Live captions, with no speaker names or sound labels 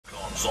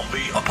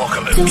Zombie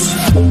apocalypse.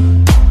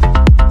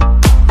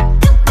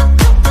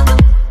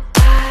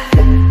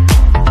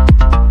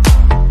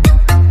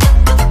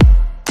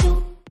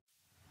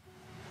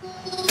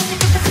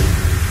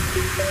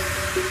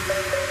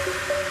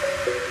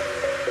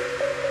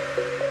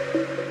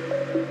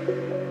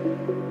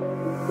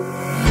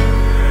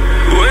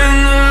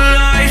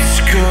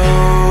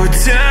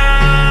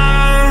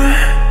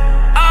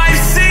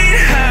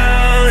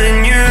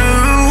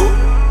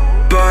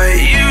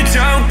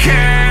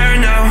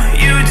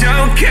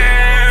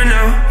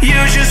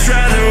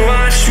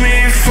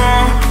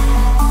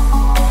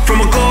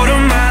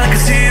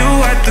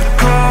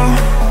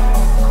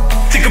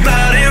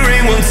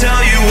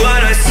 Tell you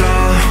what I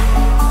saw.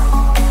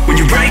 When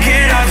you break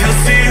it off, you'll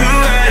see who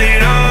had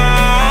it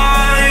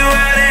all. You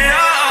had it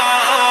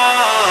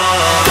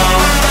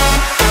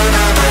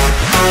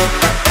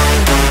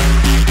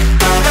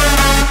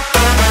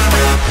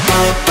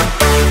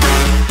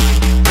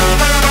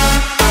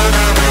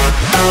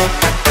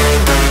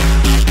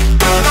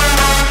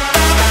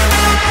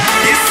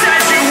You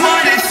said you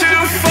wanted to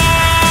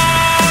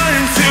fall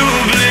into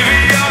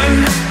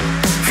oblivion.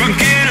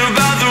 Forget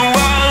about the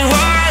world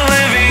we're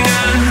living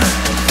in.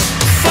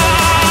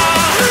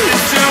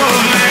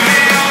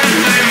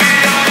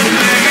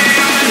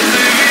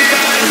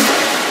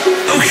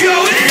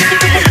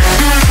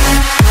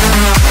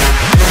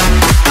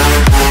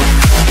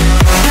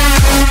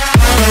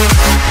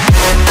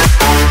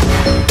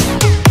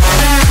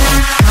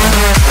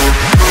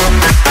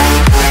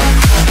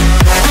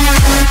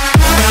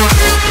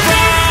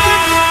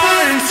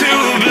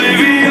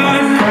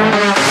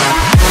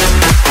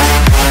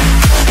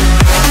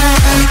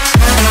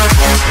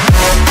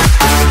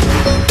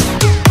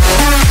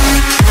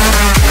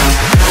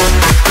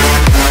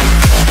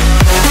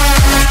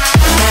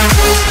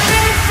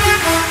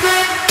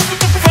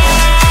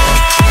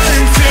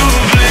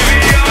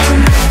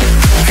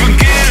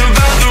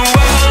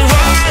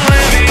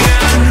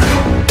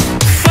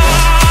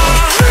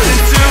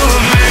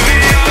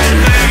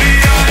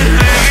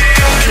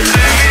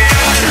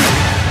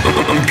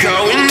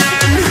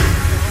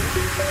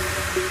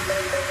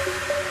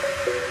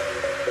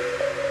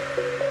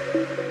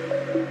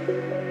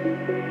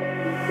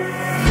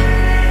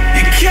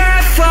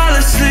 Fall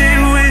asleep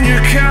when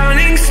you're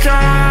counting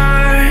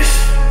stars.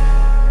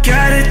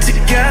 Get it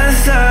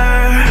together.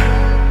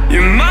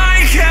 Your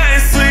mind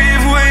can't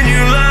sleep when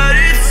you let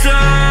it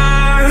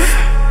serve.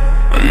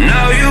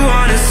 Now you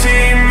wanna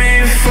see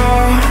me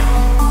fall.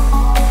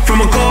 From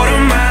a quarter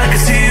mile, I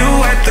can see you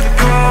at the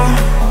call.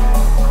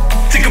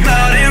 Think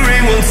about it,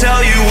 ring won't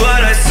tell you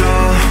what I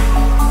saw.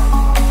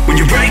 When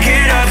you break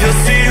it off, you'll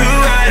see who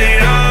had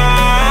it all.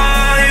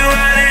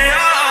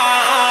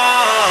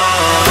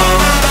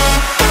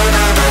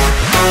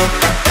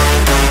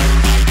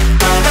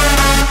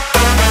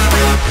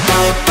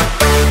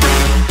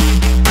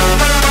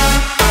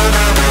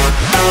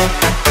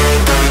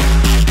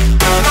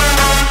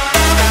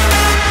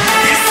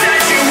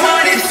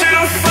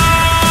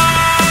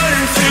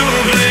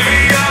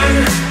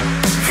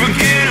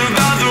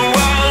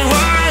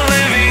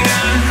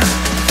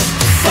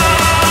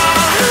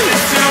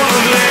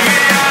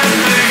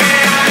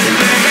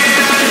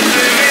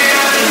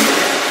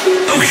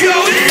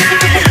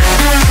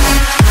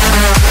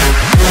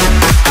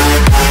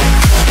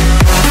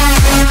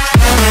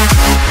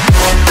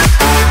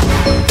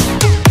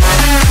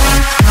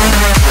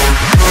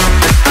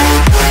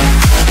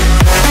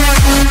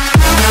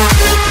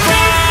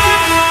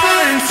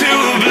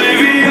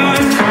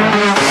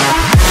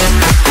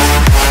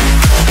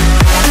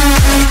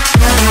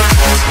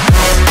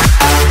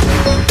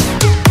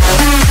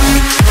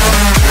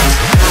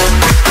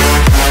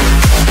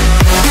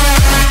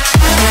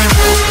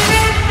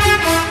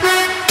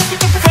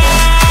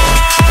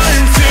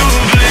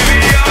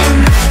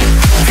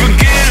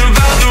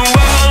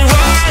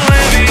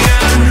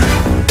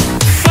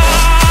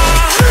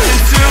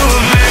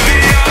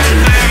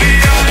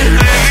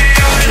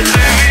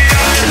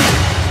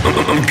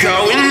 I'm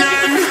going in.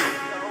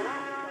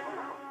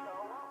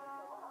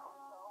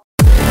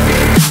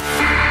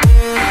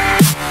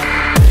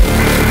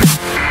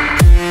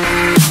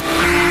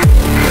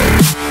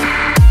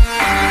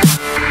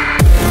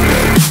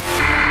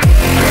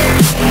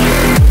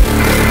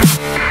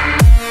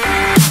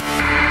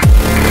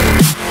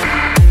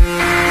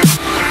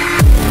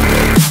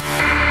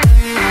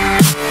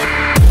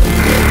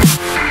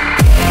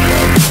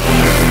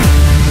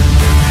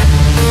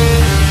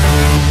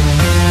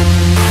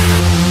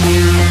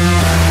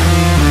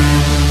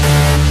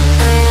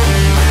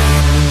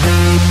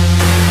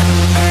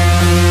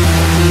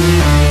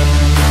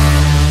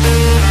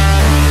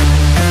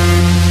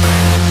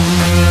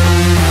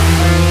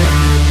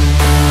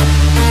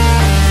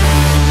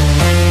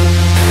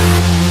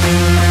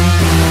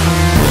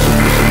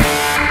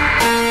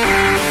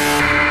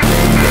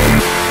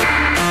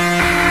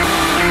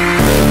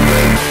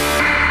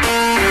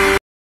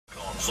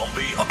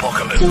 Zombie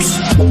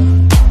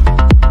apocalypse.